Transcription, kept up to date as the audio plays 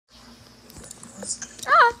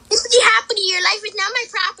What's happening? Your life is now my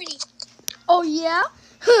property. Oh, yeah?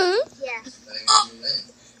 Huh? Yeah. Oh.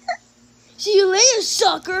 See you later,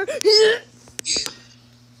 sucker.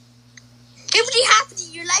 What's happening?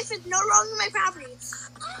 Your life is no longer my property.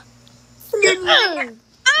 I don't want to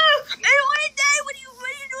die. What are you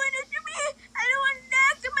doing this to me? I don't want to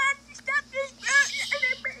die. Come on, stop this.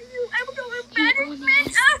 I'm going to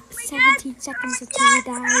punishment. Oh, my 17 seconds until he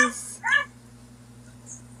dies.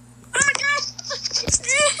 Oh my God.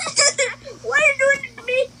 Why are you doing this to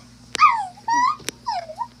me?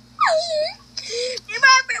 You know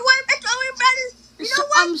what?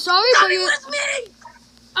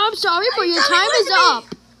 I'm sorry, but your time is up.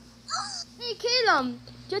 Hey, Caleb,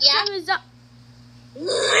 your time is up.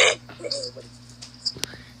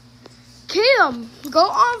 Caleb, go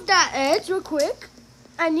off that edge real quick.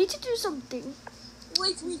 I need to do something.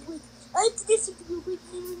 Wait. I have to do something.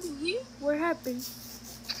 Wait. What happened?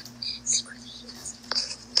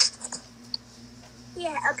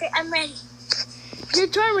 Yeah, okay, I'm ready. Your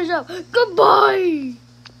time is up. Goodbye.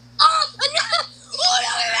 Oh,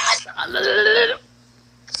 no!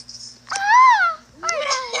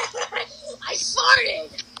 I farted.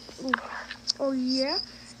 Oh, yeah?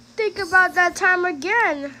 Think about that time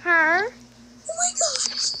again, huh? Oh,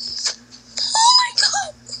 my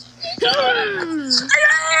God.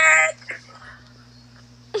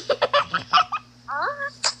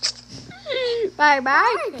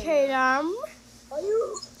 Bye-bye, Caleb. Are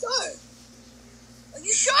you sure? Are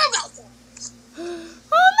you sure about that?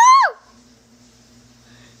 Oh,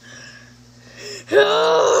 no!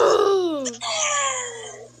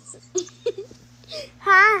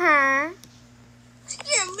 Ha-ha.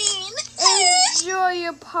 You're mean. Enjoy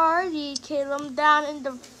your party, Caleb, down in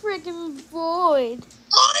the freaking void.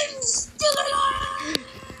 I'm still alive.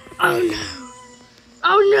 Oh, no.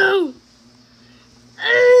 Oh, no.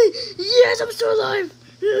 Yes, I'm still alive.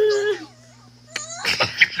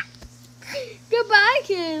 Goodbye,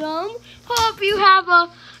 Caleb. Hope you have a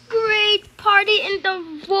great party in the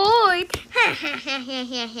void.